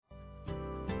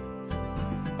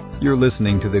You're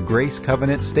listening to the Grace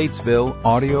Covenant Statesville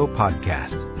audio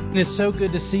podcast. And it's so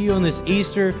good to see you on this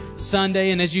Easter Sunday.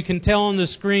 And as you can tell on the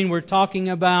screen, we're talking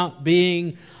about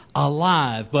being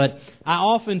alive. But I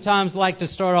oftentimes like to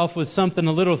start off with something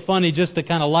a little funny just to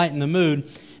kind of lighten the mood.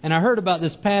 And I heard about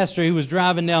this pastor who was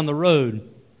driving down the road.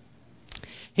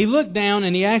 He looked down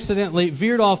and he accidentally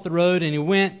veered off the road and he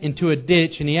went into a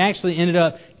ditch and he actually ended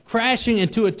up crashing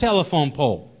into a telephone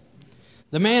pole.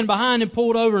 The man behind him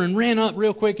pulled over and ran up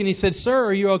real quick and he said, "Sir,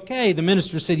 are you okay?" The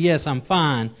minister said, "Yes, I'm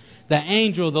fine. The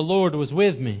angel of the Lord was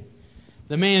with me."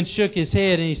 The man shook his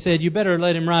head and he said, "You better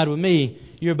let him ride with me.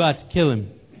 You're about to kill him."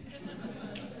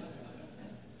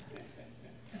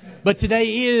 But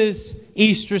today is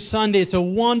Easter Sunday. It's a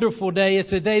wonderful day.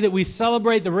 It's a day that we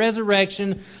celebrate the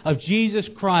resurrection of Jesus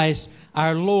Christ,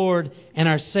 our Lord and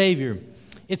our Savior.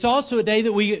 It's also a day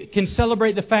that we can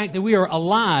celebrate the fact that we are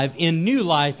alive in new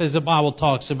life, as the Bible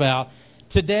talks about.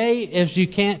 Today, as you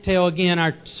can't tell, again,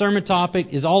 our sermon topic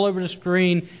is all over the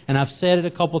screen, and I've said it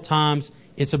a couple times.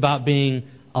 It's about being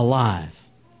alive.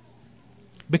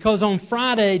 Because on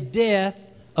Friday, death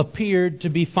appeared to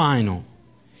be final.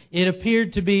 It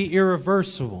appeared to be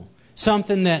irreversible.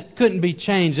 Something that couldn't be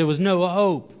changed. There was no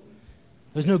hope.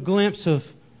 There was no glimpse of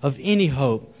any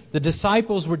hope. The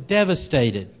disciples were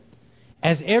devastated,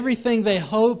 as everything they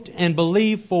hoped and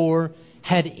believed for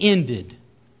had ended.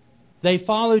 They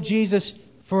followed Jesus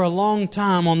for a long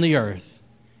time on the earth.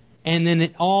 And then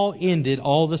it all ended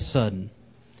all of a sudden,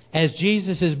 as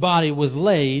Jesus' body was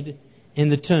laid in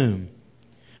the tomb.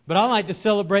 But I like to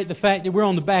celebrate the fact that we're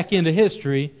on the back end of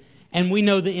history, and we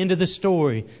know the end of the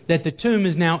story, that the tomb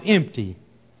is now empty,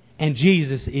 and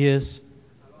Jesus is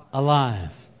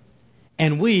alive.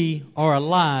 And we are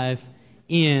alive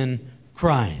in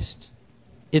Christ.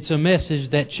 It's a message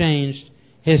that changed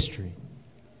history.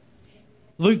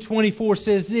 Luke 24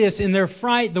 says this, "In their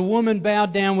fright, the woman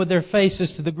bowed down with their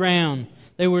faces to the ground.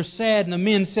 They were sad, and the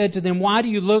men said to them, 'Why do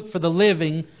you look for the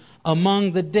living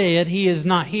among the dead? He is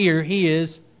not here, he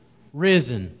is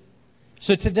risen.'"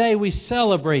 So today we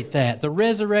celebrate that. The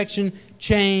resurrection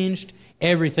changed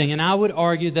everything. And I would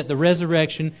argue that the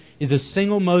resurrection is the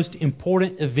single most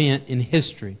important event in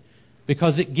history,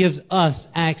 because it gives us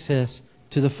access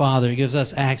to the Father. It gives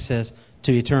us access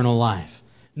to eternal life.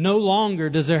 No longer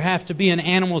does there have to be an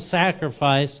animal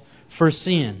sacrifice for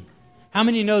sin. How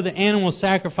many know that animal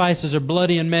sacrifices are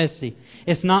bloody and messy?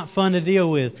 It's not fun to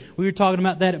deal with. We were talking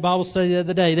about that at Bible study the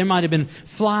other day. There might have been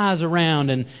flies around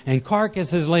and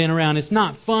carcasses laying around. It's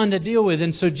not fun to deal with.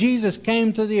 And so Jesus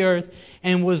came to the earth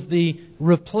and was the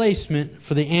replacement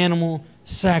for the animal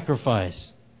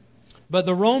sacrifice. But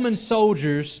the Roman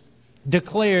soldiers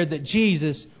declared that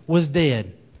Jesus was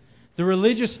dead. The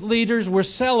religious leaders were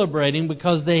celebrating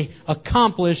because they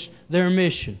accomplished their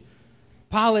mission.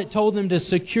 Pilate told them to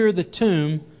secure the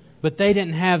tomb, but they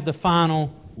didn't have the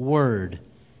final word,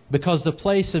 because the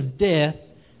place of death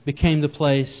became the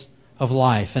place of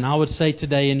life. And I would say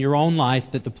today in your own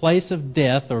life that the place of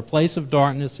death or a place of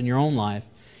darkness in your own life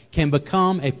can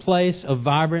become a place of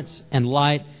vibrance and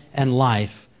light and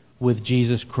life with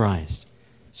Jesus Christ.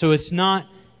 So it's not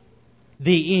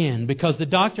the end, because the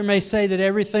doctor may say that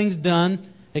everything's done.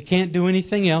 They can't do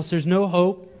anything else. There's no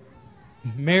hope.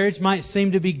 Marriage might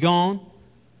seem to be gone.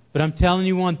 But I'm telling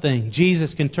you one thing.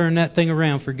 Jesus can turn that thing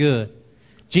around for good.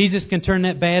 Jesus can turn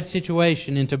that bad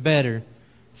situation into better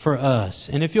for us.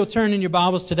 And if you'll turn in your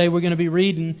Bibles today, we're going to be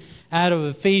reading out of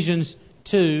Ephesians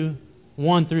 2,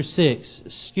 1 through 6.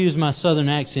 Excuse my southern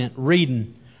accent.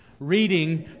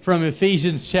 Reading from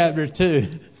Ephesians chapter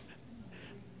 2.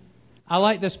 I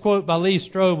like this quote by Lee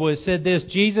Strobel. It said this: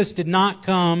 "Jesus did not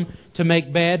come to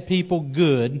make bad people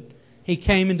good. He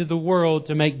came into the world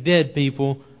to make dead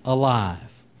people alive."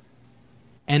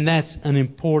 And that's an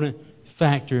important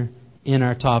factor in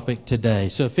our topic today.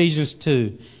 So Ephesians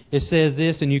 2, it says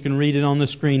this, and you can read it on the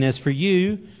screen. "As for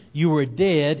you, you were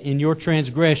dead in your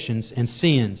transgressions and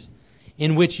sins,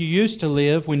 in which you used to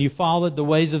live when you followed the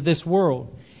ways of this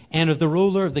world, and of the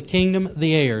ruler of the kingdom of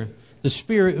the air, the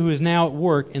Spirit who is now at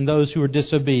work in those who are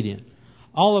disobedient.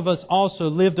 All of us also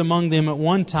lived among them at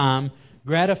one time,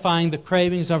 gratifying the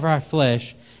cravings of our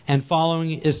flesh and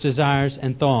following its desires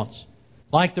and thoughts.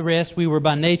 Like the rest, we were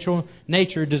by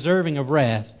nature deserving of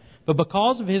wrath. But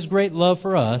because of His great love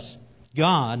for us,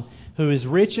 God, who is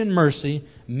rich in mercy,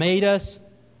 made us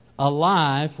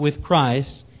alive with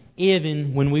Christ,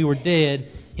 even when we were dead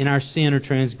in our sin or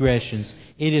transgressions.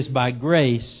 It is by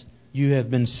grace you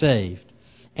have been saved.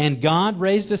 And God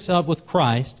raised us up with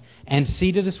Christ and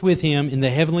seated us with Him in the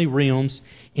heavenly realms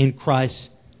in Christ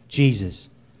Jesus."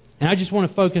 And I just want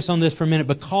to focus on this for a minute.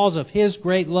 Because of His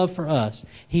great love for us,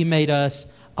 He made us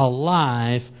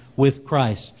alive with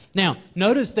Christ. Now,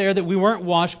 notice there that we weren't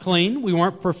washed clean. We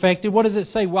weren't perfected. What does it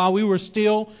say? While we were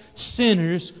still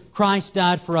sinners, Christ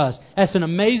died for us. That's an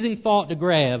amazing thought to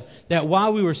grab, that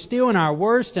while we were still in our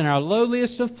worst and our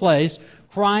lowliest of place,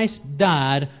 Christ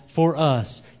died for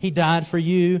us. He died for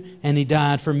you and He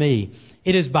died for me.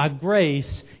 It is by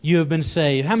grace you have been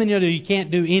saved. How many of you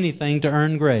can't do anything to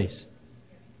earn grace?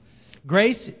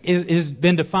 Grace has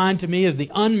been defined to me as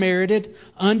the unmerited,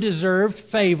 undeserved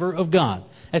favor of God.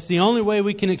 That's the only way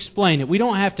we can explain it. We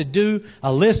don't have to do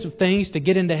a list of things to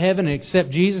get into heaven and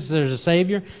accept Jesus as a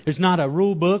Savior. There's not a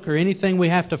rule book or anything we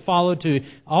have to follow to.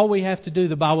 All we have to do,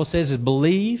 the Bible says, is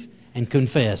believe and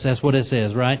confess. That's what it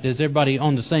says, right? Is everybody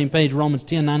on the same page? Romans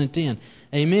 10, 9 and 10.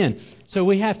 Amen. So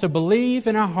we have to believe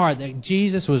in our heart that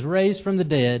Jesus was raised from the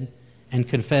dead and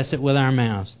confess it with our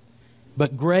mouths.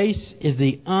 But grace is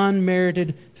the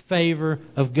unmerited favor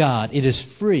of God. It is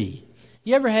free.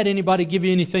 You ever had anybody give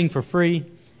you anything for free?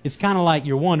 It's kind of like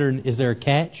you're wondering, is there a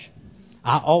catch?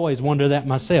 I always wonder that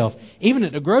myself. Even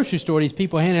at the grocery store, these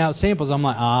people handing out samples, I'm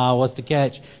like, what's the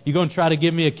catch? You're going to try to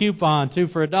give me a coupon, 2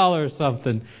 for $1 or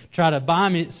something. Try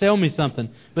to sell me something.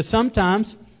 But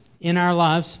sometimes in our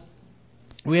lives,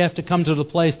 we have to come to the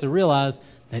place to realize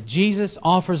that Jesus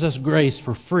offers us grace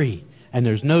for free, and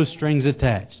there's no strings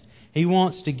attached. He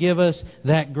wants to give us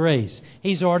that grace.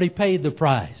 He's already paid the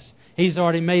price. He's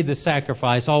already made the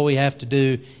sacrifice. All we have to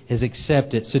do is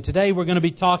accept it. So today we're going to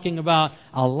be talking about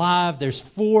alive. There's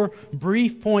 4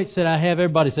 brief points that I have.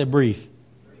 Everybody say brief.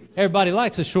 Everybody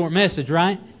likes a short message,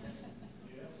 right?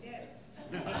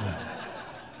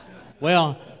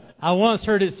 Well, I once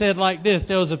heard it said like this.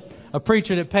 There was a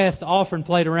preacher that passed the offering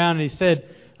plate around, and he said,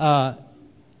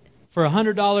 for a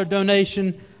 $100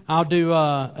 donation, I'll do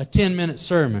a 10-minute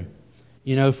sermon.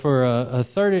 You know, for a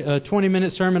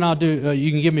 20-minute sermon, I'll do.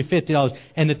 You can give me $50,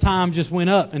 and the time just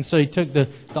went up, and so he took the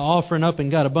offering up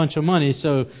and got a bunch of money.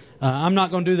 So I'm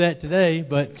not going to do that today,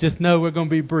 but just know we're going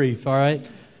to be brief. All right.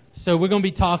 So we're going to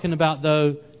be talking about,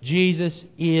 though, Jesus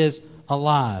is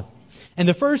alive. And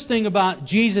the first thing about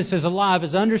Jesus is alive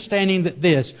is understanding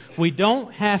that we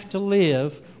don't have to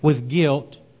live with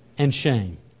guilt and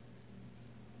shame.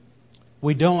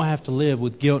 We don't have to live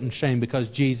with guilt and shame because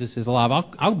Jesus is alive.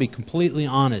 I'll be completely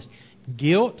honest.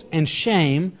 Guilt and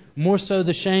shame, more so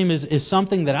the shame, is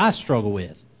something that I struggle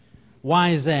with. Why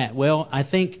is that? Well, I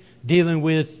think dealing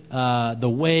with the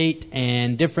weight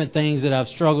and different things that I've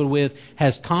struggled with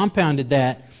has compounded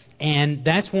that. And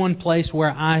that's one place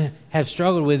where I have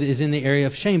struggled with is in the area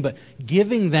of shame. But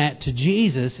giving that to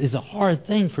Jesus is a hard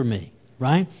thing for me,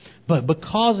 right? But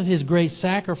because of His great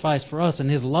sacrifice for us and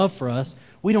His love for us,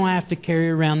 we don't have to carry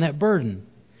around that burden.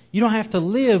 You don't have to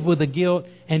live with the guilt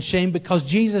and shame because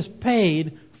Jesus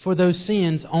paid for those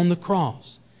sins on the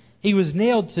cross. He was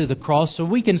nailed to the cross so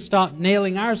we can stop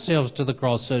nailing ourselves to the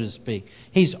cross, so to speak.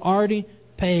 He's already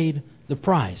paid the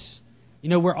price. You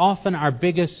know, we're often our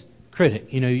biggest critic.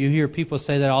 You know, you hear people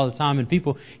say that all the time, and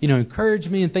people, encourage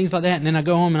me and things like that. And then I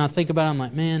go home and I think about it. I'm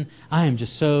like, man, I am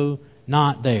just so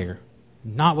not there.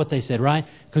 Not what they said, right?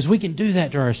 Because we can do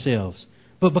that to ourselves.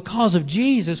 But because of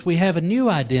Jesus, we have a new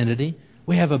identity.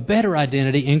 We have a better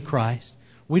identity in Christ.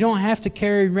 We don't have to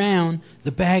carry around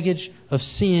the baggage of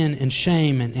sin and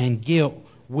shame and guilt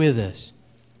with us.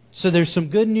 So there's some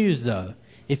good news, though.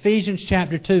 Ephesians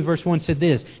chapter 2, verse 1 said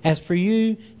this, "As for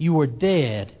you, you were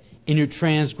dead in your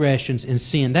transgressions and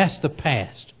sin." That's the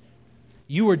past.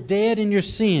 You were dead in your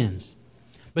sins.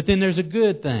 But then there's a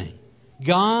good thing.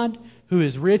 God, who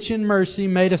is rich in mercy,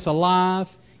 made us alive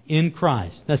in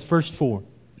Christ. That's verse 4,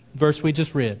 verse we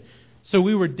just read. So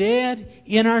we were dead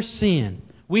in our sin.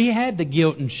 We had the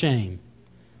guilt and shame.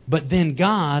 But then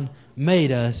God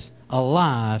made us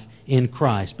alive in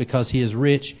Christ because He is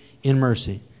rich in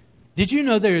mercy. Did you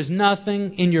know there is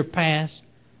nothing in your past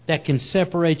that can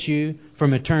separate you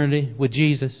from eternity with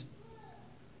Jesus?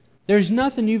 There's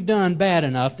nothing you've done bad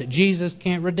enough that Jesus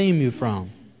can't redeem you from.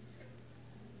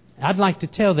 I'd like to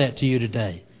tell that to you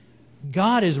today.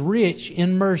 God is rich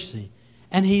in mercy,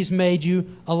 and He's made you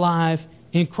alive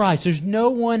in Christ. There's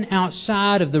no one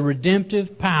outside of the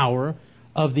redemptive power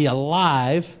of the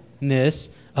aliveness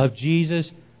of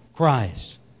Jesus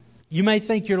Christ. You may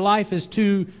think your life is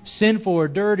too sinful or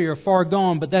dirty or far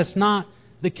gone, but that's not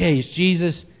the case.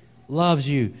 Jesus loves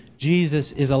you.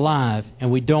 Jesus is alive,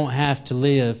 and we don't have to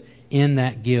live in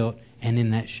that guilt and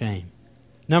in that shame.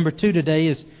 Number 2 today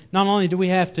is not only do we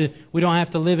don't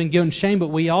have to live in guilt and shame, but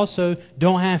we also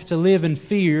don't have to live in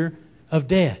fear of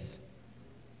death.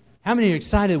 How many are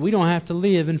excited we don't have to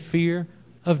live in fear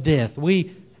of death?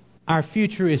 Our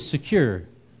future is secure.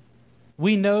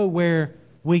 We know where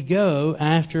we go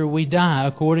after we die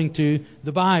according to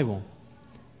the Bible.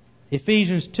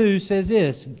 Ephesians 2 says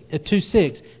this,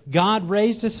 2:6, God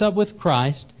raised us up with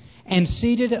Christ and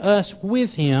seated us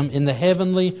with Him in the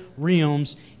heavenly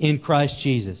realms in Christ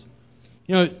Jesus.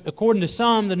 You know, according to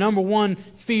some, the number one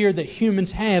fear that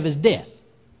humans have is death.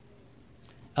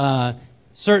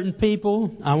 Certain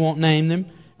people, I won't name them,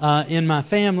 in my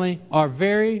family are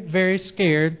very, very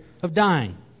scared of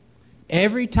dying.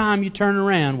 Every time you turn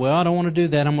around, well, I don't want to do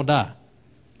that, I'm going to die.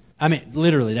 I mean,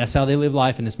 literally, that's how they live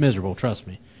life, and it's miserable, trust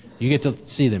me. You get to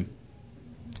see them.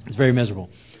 It's very miserable.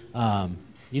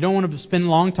 You don't want to spend a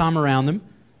long time around them.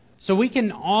 So we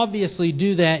can obviously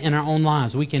do that in our own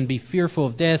lives. We can be fearful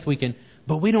of death,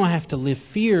 but we don't have to live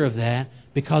fear of that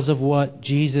because of what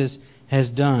Jesus has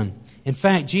done. In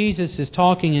fact, Jesus is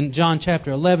talking in John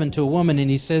chapter 11 to a woman, and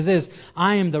He says this,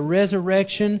 I am the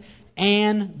resurrection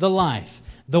and the life.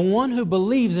 The one who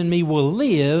believes in Me will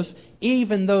live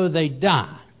even though they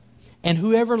die. And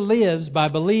whoever lives by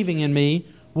believing in Me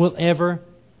will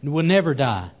never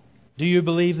die. Do you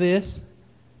believe this?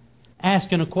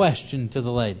 Asking a question to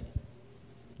the lady.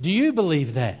 Do you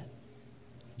believe that?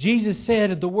 Jesus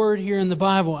said the word here in the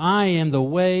Bible, I am the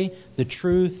way, the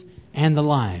truth, and the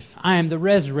life. I am the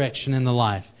resurrection and the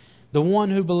life. The one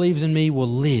who believes in Me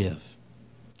will live.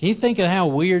 Can you think of how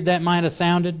weird that might have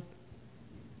sounded?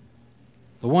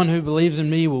 The one who believes in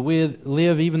Me will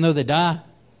live even though they die.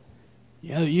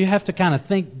 You know, you have to kind of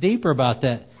think deeper about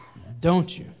that, don't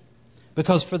you?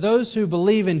 Because for those who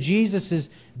believe in Jesus'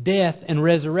 death and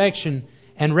resurrection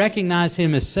and recognize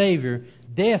Him as Savior,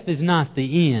 death is not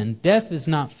the end. Death is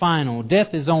not final.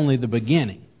 Death is only the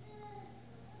beginning.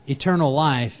 Eternal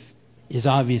life is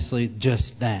obviously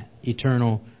just that,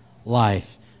 eternal life.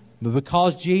 But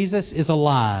because Jesus is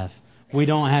alive, we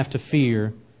don't have to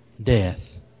fear death.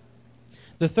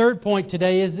 The third point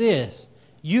today is this.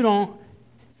 You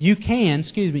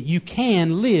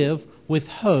can live with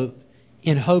hope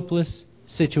in hopeless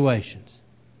situations.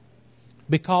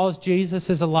 Because Jesus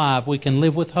is alive, we can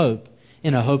live with hope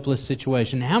in a hopeless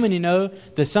situation. How many know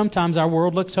that sometimes our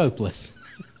world looks hopeless?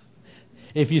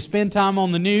 If you spend time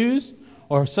on the news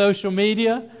or social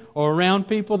media or around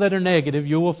people that are negative,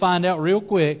 you will find out real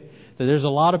quick that there's a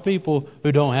lot of people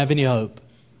who don't have any hope.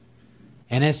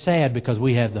 And it's sad because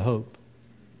we have the hope.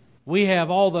 We have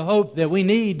all the hope that we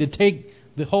need to take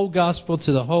the whole gospel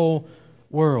to the whole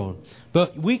world.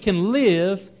 But we can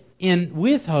live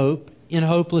with hope in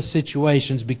hopeless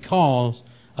situations because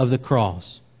of the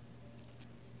cross.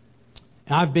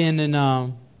 I've been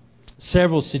in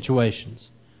several situations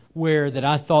where that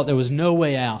I thought there was no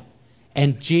way out,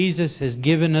 and Jesus has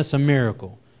given us a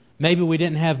miracle. Maybe we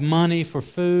didn't have money for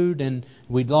food and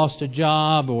we'd lost a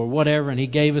job or whatever, and He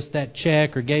gave us that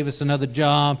check or gave us another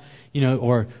job,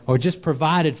 or just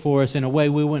provided for us in a way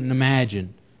we wouldn't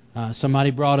imagine.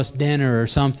 Somebody brought us dinner or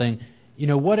something.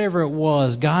 Whatever it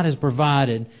was, God has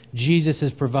provided, Jesus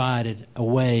has provided a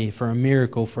way for a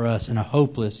miracle for us in a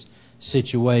hopeless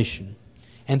situation.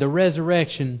 And the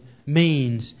resurrection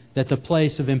means that the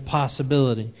place of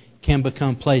impossibility can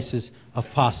become places of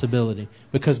possibility.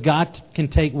 Because God can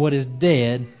take what is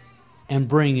dead and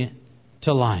bring it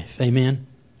to life. Amen?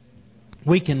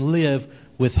 We can live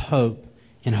with hope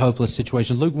in hopeless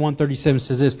situations. Luke 1:37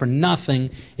 says this, for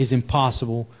nothing is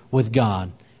impossible with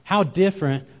God. How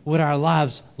different would our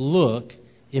lives look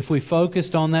if we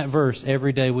focused on that verse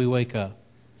every day we wake up?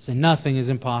 Say, nothing is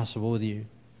impossible with you.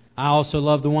 I also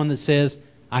love the one that says,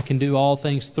 I can do all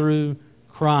things through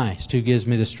Christ who gives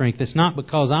me the strength. It's not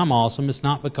because I'm awesome. It's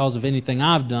not because of anything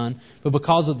I've done, but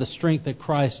because of the strength that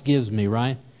Christ gives me,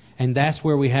 right? And that's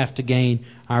where we have to gain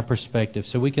our perspective.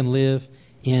 So we can live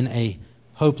in a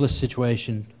hopeless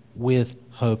situation with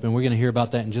hope. And we're going to hear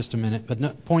about that in just a minute.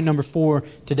 But point number 4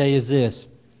 today is this.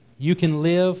 You can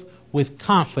live with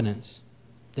confidence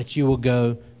that you will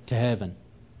go to heaven.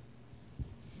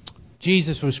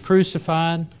 Jesus was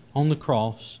crucified on the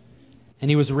cross,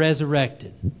 and He was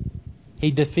resurrected.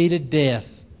 He defeated death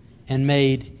and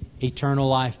made eternal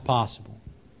life possible.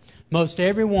 Most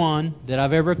everyone that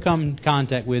I've ever come in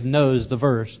contact with knows the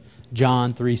verse,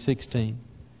 John 3:16.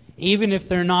 Even if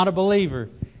they're not a believer,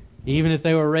 even if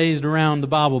they were raised around the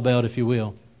Bible Belt, if you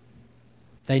will,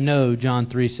 they know John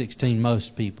 3:16,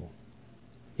 most people.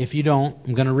 If you don't,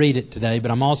 I'm going to read it today, but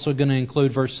I'm also going to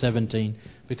include verse 17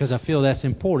 because I feel that's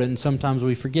important and sometimes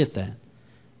we forget that.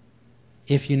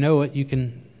 If you know it, you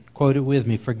can quote it with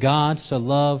me. For God so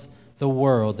loved the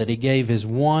world that He gave His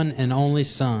one and only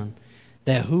Son,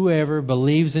 that whoever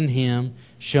believes in Him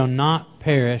shall not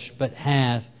perish but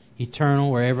have eternal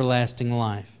or everlasting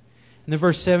life. And then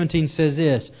verse 17 says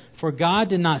this, for God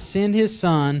did not send His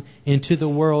Son into the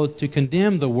world to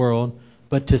condemn the world,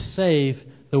 but to save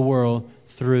the world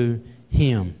through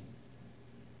Him.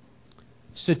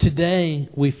 So today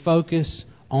we focus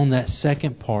on that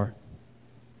second part,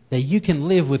 that you can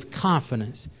live with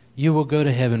confidence you will go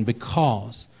to heaven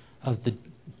because of the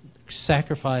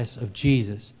sacrifice of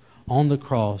Jesus on the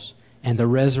cross and the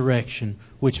resurrection,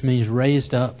 which means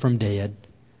raised up from dead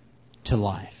to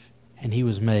life. And He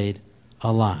was made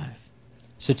alive.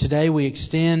 So today we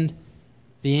extend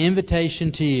the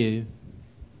invitation to you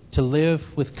to live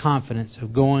with confidence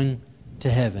of going to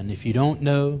heaven. If you don't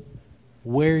know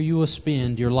where you will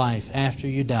spend your life after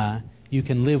you die, you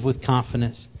can live with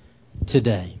confidence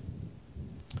today.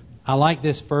 I like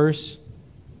this verse.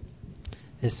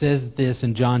 It says this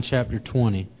in John chapter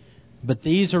 20. But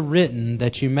these are written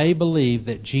that you may believe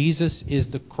that Jesus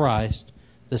is the Christ,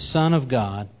 the Son of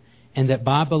God, and that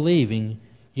by believing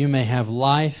you may have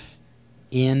life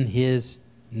in His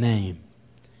name.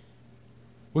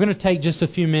 We're going to take just a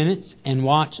few minutes and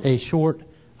watch a short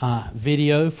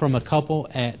video from a couple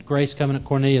at Grace Covenant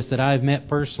Cornelius that I've met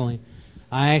personally.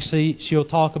 She'll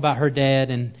talk about her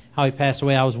dad and how he passed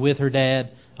away. I was with her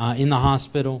dad in the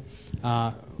hospital.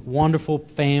 Wonderful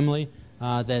family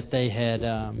that they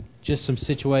had just some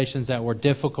situations that were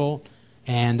difficult,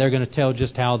 and they're going to tell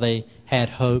just how they had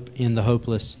hope in the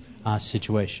hopeless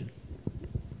situation.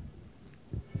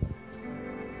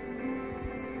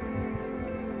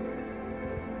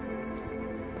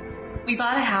 We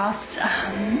bought a house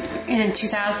in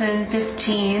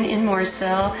 2015 in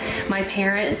Mooresville. My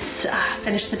parents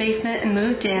finished the basement and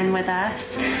moved in with us.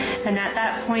 And at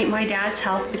that point, my dad's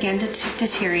health began to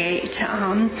deteriorate.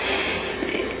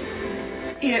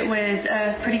 It was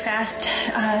a pretty fast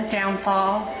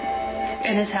downfall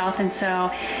in his health, and so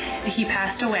he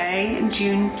passed away on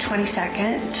June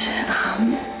 22nd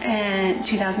in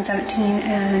 2017,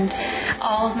 and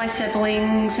all of my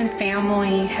siblings and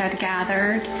family had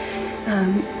gathered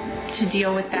to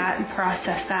deal with that and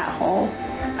process that whole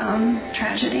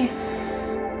tragedy.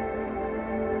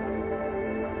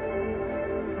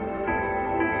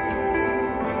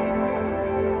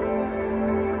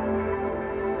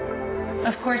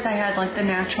 Of course, I had the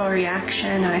natural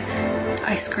reaction.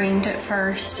 I screamed at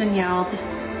first and yelled,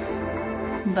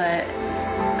 but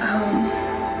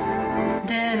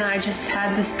then I just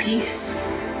had this peace.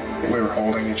 We were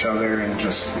holding each other and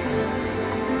just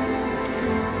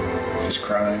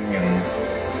crying,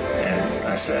 and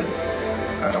I said,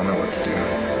 I don't know what to do.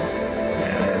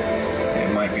 And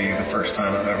it might be the first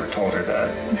time I've ever told her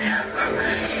that.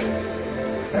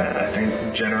 I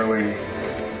think generally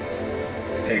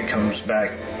it comes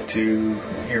back to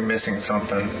you're missing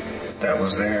something that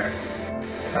was there.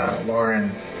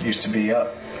 Lauren used to be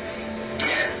up,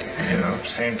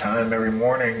 same time every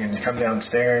morning, and come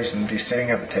downstairs and be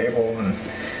sitting at the table, and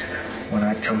when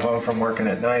I'd come home from working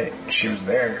at night, she was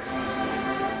there.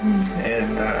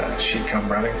 And she'd come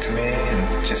running to me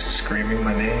and just screaming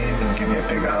my name and give me a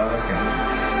big hug.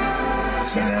 And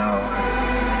so now,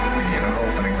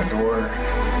 opening the door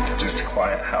to just a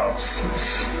quiet house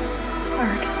is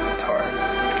hard. It's hard.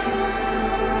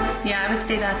 Yeah, I would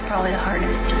say that's probably the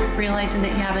hardest. Realizing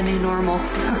that you have a new normal.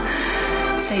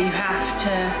 That you have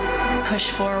to push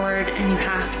forward, and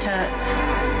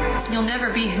you'll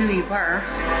never be who you were.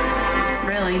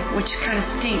 Really, which kind of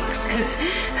stinks because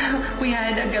we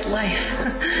had a good life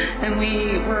and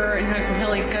we were in a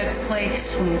really good place,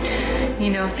 and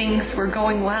things were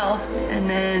going well, and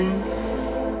then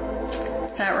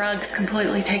that rug's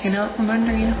completely taken out from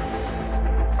under you.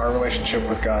 Our relationship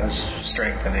with God is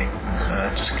strengthening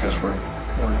just because we're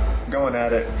going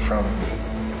at it from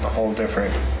a whole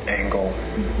different angle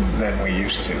than we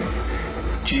used to.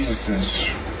 Jesus is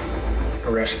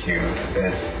rescued.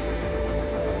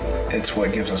 It's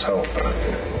what gives us hope.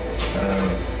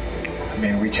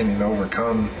 We can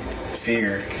overcome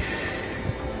fear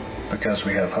because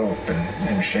we have hope,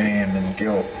 and shame and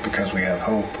guilt because we have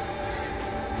hope.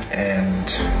 And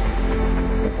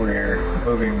we're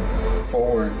moving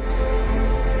forward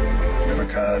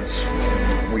because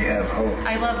we have hope.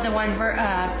 I love the one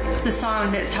the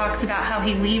song that talks about how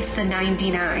He leaves the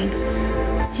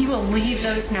 99. He will leave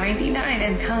those 99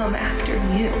 and come after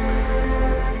you.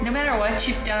 No matter what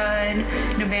you've done,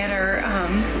 no matter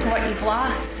what you've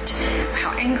lost,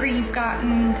 how angry you've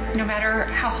gotten, no matter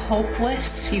how hopeless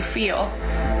you feel,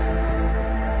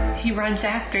 He runs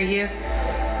after you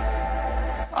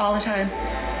all the time.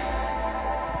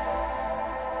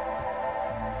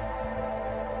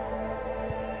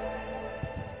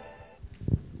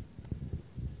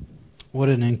 What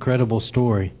an incredible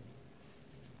story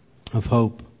of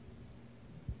hope.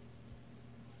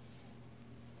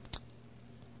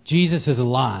 Jesus is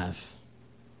alive,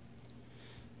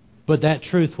 but that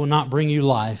truth will not bring you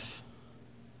life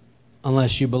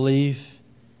unless you believe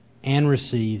and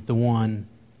receive the one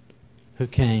who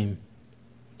came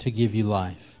to give you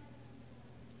life.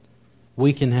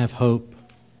 We can have hope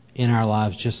in our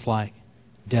lives just like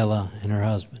Della and her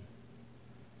husband.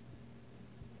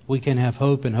 We can have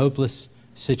hope in hopeless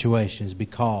situations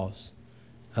because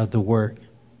of the work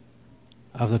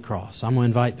of the cross. I'm going to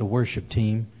invite the worship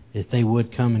team, if they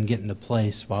would come and get into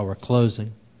place while we're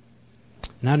closing.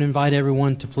 And I'd invite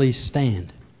everyone to please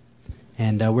stand.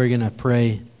 And we're going to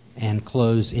pray and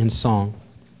close in song.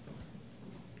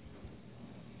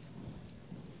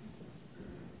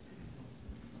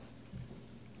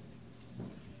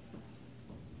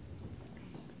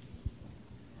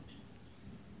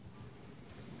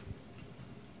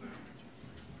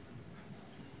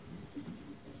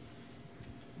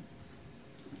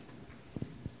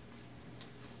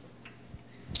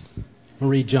 We'll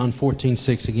read John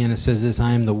 14:6 again. It says this,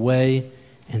 I am the way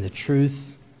and the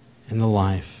truth and the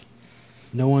life.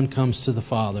 No one comes to the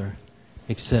Father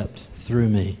except through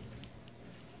me.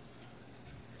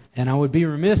 And I would be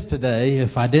remiss today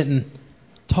if I didn't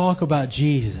talk about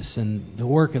Jesus and the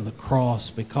work of the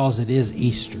cross, because it is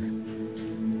Easter.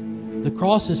 The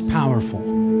cross is powerful.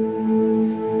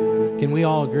 Can we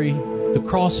all agree? The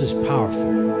cross is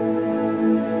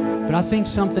powerful. But I think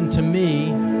something to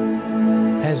me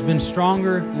has been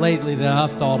stronger lately that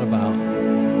I've thought about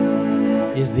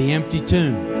is the empty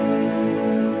tomb.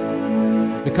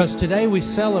 Because today we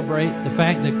celebrate the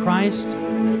fact that Christ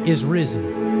is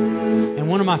risen. And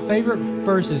one of my favorite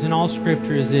verses in all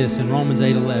Scripture is this, in Romans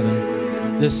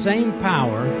 8:11. The same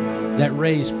power that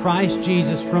raised Christ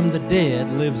Jesus from the dead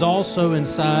lives also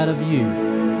inside of you.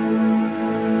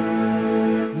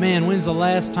 Man, when's the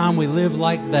last time we lived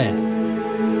like that?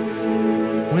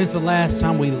 When's the last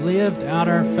time we lived out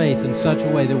our faith in such a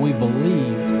way that we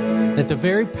believed that the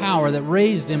very power that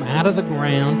raised Him out of the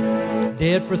ground,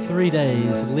 dead for 3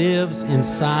 days, lives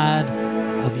inside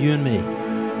of you and me?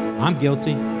 I'm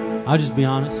guilty. I'll just be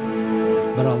honest.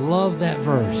 But I love that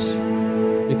verse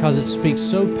because it speaks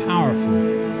so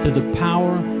powerful to the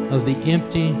power of the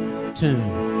empty tomb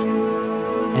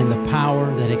and the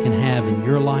power that it can have in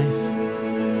your life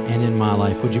and in my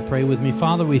life. Would you pray with me?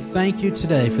 Father, we thank you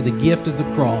today for the gift of the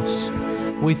cross.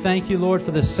 We thank you, Lord,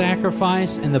 for the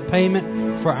sacrifice and the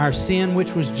payment for our sin,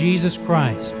 which was Jesus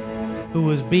Christ, who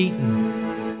was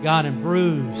beaten, God, and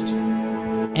bruised,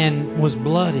 and was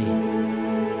bloody.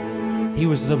 He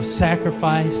was the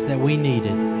sacrifice that we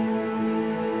needed.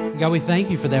 God, we thank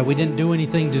you for that. We didn't do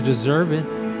anything to deserve it.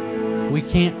 We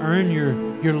can't earn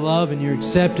your love and your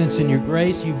acceptance and your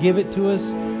grace. You give it to us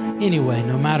anyway,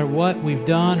 no matter what we've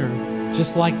done, or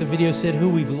just like the video said, who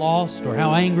we've lost or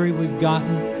how angry we've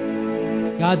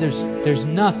gotten. God, there's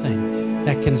nothing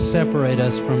that can separate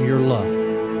us from your love.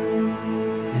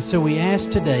 And so we ask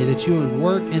today that you would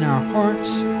work in our hearts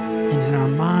and in our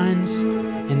minds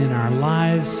and in our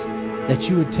lives, that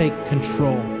you would take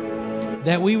control,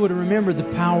 that we would remember the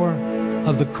power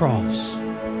of the cross.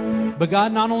 But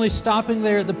God, not only stopping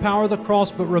there at the power of the cross,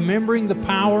 but remembering the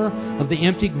power of the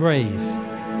empty grave.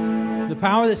 The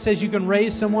power that says you can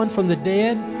raise someone from the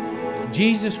dead.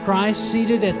 Jesus Christ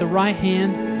seated at the right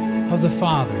hand of the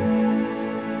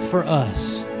Father for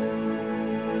us,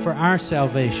 for our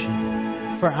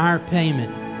salvation, for our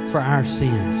payment, for our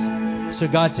sins. So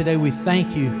God, today we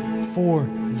thank you for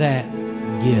that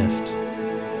gift.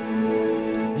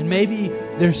 And maybe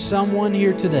there's someone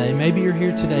here today, maybe you're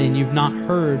here today and you've not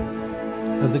heard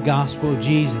of the gospel of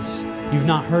Jesus. You've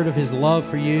not heard of His love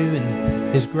for you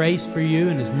and His grace for you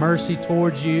and His mercy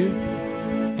towards you.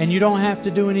 And you don't have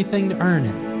to do anything to earn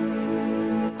it.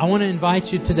 I want to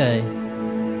invite you today.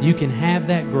 You can have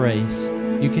that grace.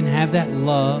 You can have that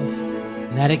love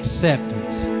and that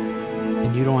acceptance.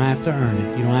 And you don't have to earn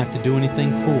it. You don't have to do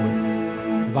anything for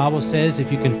it. The Bible says if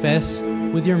you confess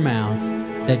with your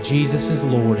mouth that Jesus is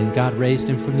Lord and God raised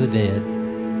Him from the dead,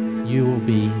 you will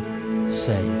be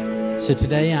saved. So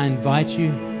today I invite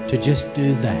you to just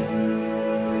do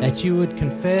that. That you would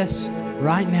confess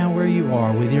right now where you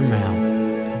are with your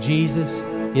mouth, Jesus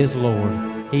is Lord.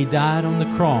 He died on the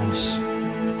cross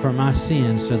for my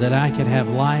sins so that I could have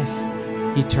life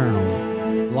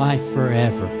eternally, life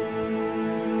forever.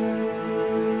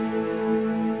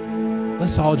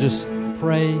 Let's all just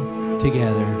pray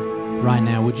together right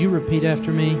now. Would you repeat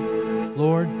after me?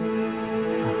 Lord,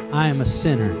 I am a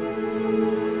sinner,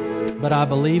 but I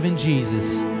believe in Jesus,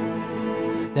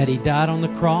 that He died on the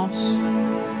cross,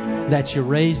 that you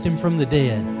raised Him from the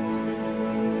dead,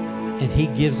 and He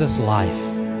gives us life.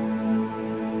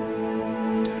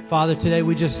 Father, today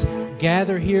we just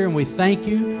gather here and we thank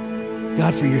you,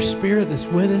 God, for your Spirit that's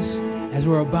with us. as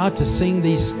we're about to sing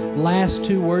these last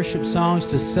two worship songs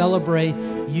to celebrate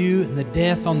you and the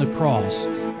death on the cross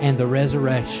and the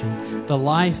resurrection. The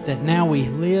life that now we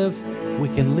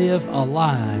can live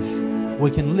alive.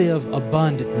 We can live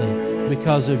abundantly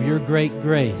because of your great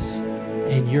grace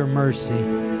and your mercy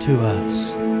to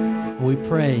us. We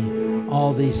pray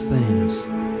all these things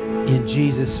in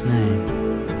Jesus'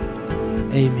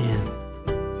 name. Amen.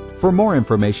 For more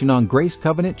information on Grace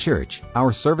Covenant Church,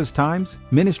 our service times,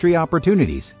 ministry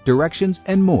opportunities, directions,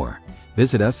 and more,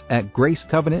 visit us at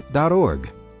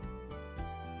gracecovenant.org.